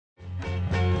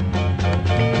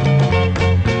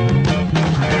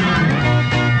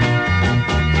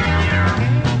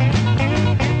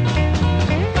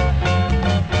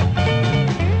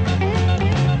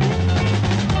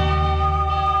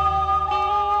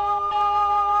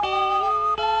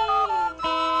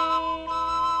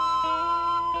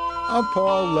I'm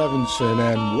Paul Levinson,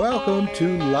 and welcome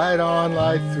to Light On,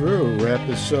 Light Through,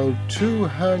 episode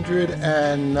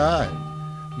 209,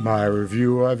 my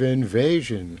review of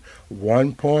Invasion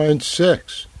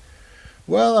 1.6.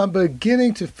 Well, I'm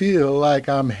beginning to feel like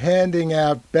I'm handing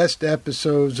out best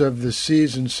episodes of the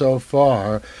season so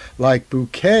far, like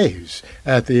bouquets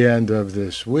at the end of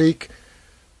this week,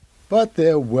 but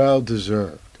they're well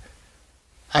deserved.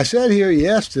 I said here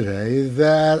yesterday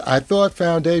that I thought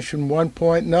Foundation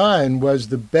 1.9 was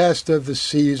the best of the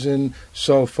season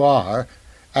so far,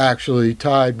 actually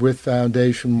tied with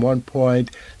Foundation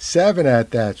 1.7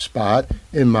 at that spot,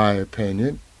 in my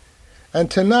opinion.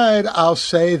 And tonight I'll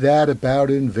say that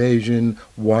about Invasion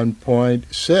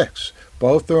 1.6.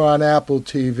 Both are on Apple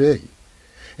TV.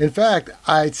 In fact,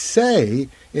 I'd say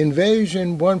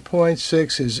Invasion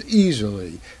 1.6 is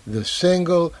easily the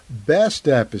single best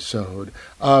episode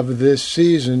of this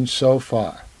season so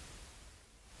far.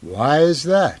 Why is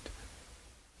that?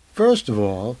 First of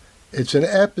all, it's an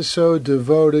episode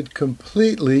devoted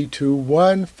completely to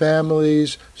one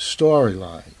family's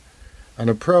storyline, an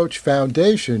approach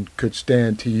Foundation could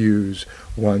stand to use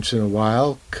once in a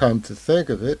while, come to think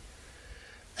of it.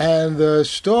 And the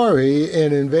story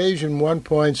in Invasion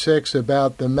 1.6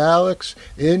 about the Maliks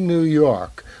in New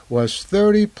York was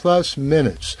 30-plus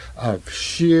minutes of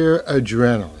sheer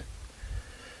adrenaline.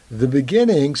 The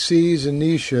beginning sees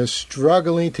Anisha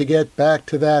struggling to get back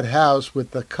to that house with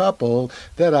the couple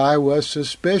that I was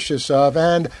suspicious of,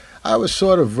 and I was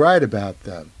sort of right about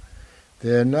them.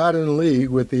 They're not in league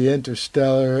with the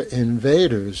interstellar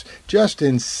invaders, just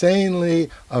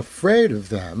insanely afraid of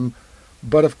them.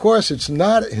 But of course it's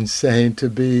not insane to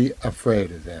be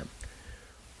afraid of them.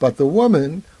 But the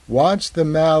woman wants the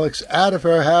Maliks out of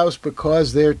her house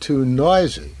because they're too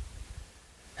noisy.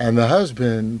 And the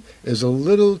husband is a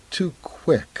little too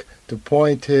quick to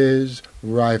point his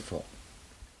rifle.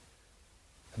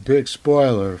 A big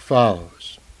spoiler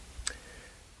follows.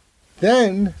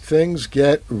 Then things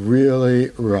get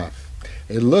really rough.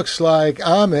 It looks like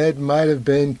Ahmed might have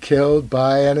been killed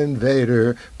by an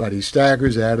invader, but he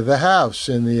staggers out of the house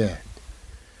in the end.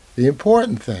 The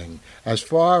important thing, as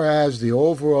far as the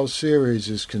overall series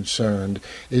is concerned,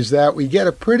 is that we get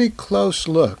a pretty close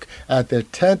look at the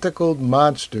tentacled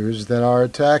monsters that are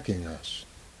attacking us.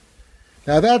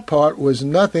 Now that part was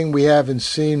nothing we haven't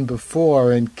seen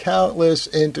before in countless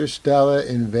interstellar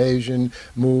invasion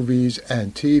movies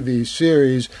and TV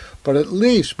series, but at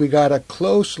least we got a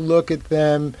close look at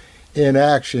them in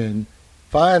action,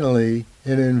 finally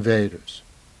in Invaders.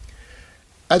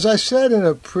 As I said in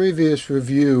a previous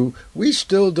review, we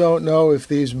still don't know if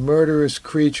these murderous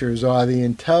creatures are the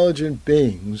intelligent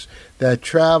beings that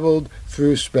traveled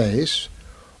through space,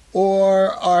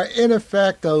 or are in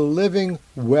effect a living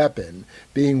weapon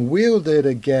being wielded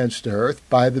against Earth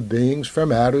by the beings from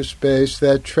outer space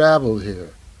that traveled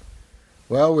here.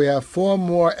 Well, we have 4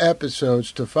 more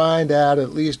episodes to find out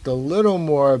at least a little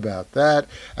more about that,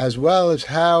 as well as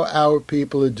how our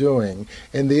people are doing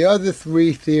in the other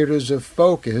 3 theaters of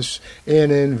focus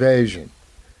in Invasion.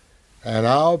 And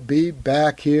I'll be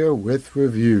back here with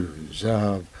reviews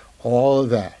of all of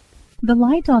that. The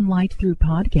Light on Light Through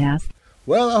podcast.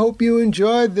 Well, I hope you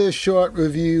enjoyed this short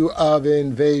review of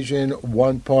Invasion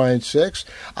 1.6.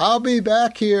 I'll be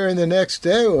back here in the next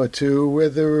day or two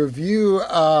with a review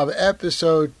of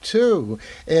Episode 2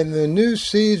 in the new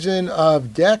season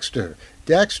of Dexter,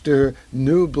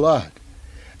 New Blood.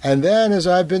 And then, as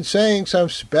I've been saying, some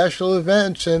special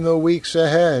events in the weeks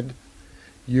ahead.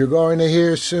 You're going to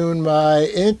hear soon my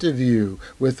interview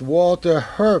with Walter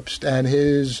Herbst and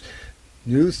his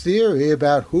new theory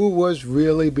about who was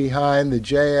really behind the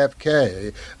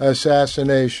JFK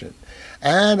assassination.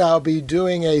 And I'll be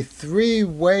doing a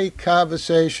 3-way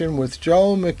conversation with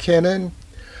Joel McKinnon,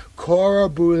 Cora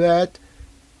Boulette,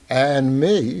 and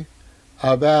me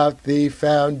about the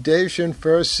Foundation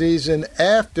first season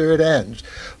after it ends.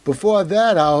 Before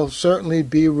that, I'll certainly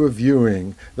be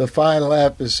reviewing the final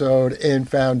episode in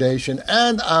Foundation,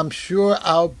 and I'm sure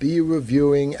I'll be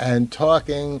reviewing and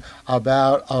talking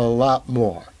about a lot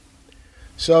more.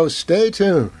 So stay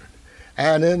tuned,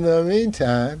 and in the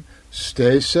meantime,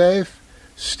 stay safe,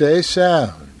 stay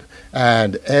sound,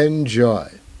 and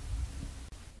enjoy.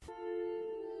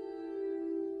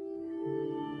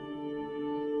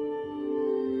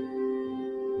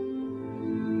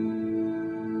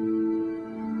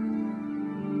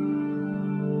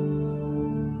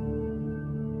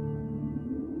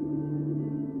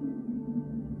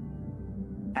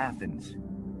 Athens,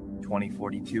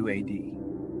 2042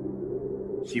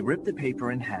 AD. She ripped the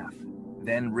paper in half,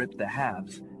 then ripped the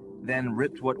halves, then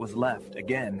ripped what was left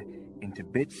again into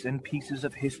bits and pieces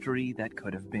of history that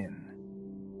could have been.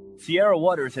 Sierra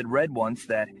Waters had read once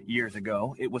that, years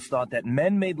ago, it was thought that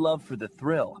men made love for the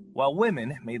thrill, while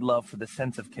women made love for the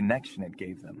sense of connection it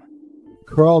gave them.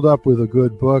 Curled Up with a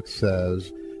Good Book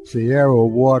says, Sierra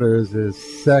Waters is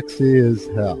sexy as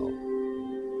hell.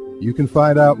 You can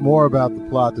find out more about The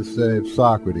Plot to Save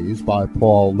Socrates by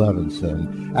Paul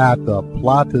Levinson at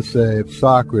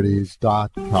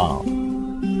theplottoSaveSocrates.com.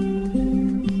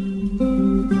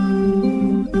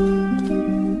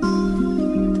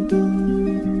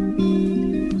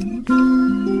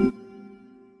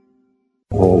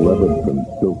 Paul Levinson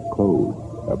Silk Code,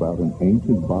 about an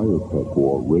ancient biotech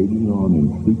war raging on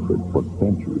in secret for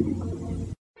centuries.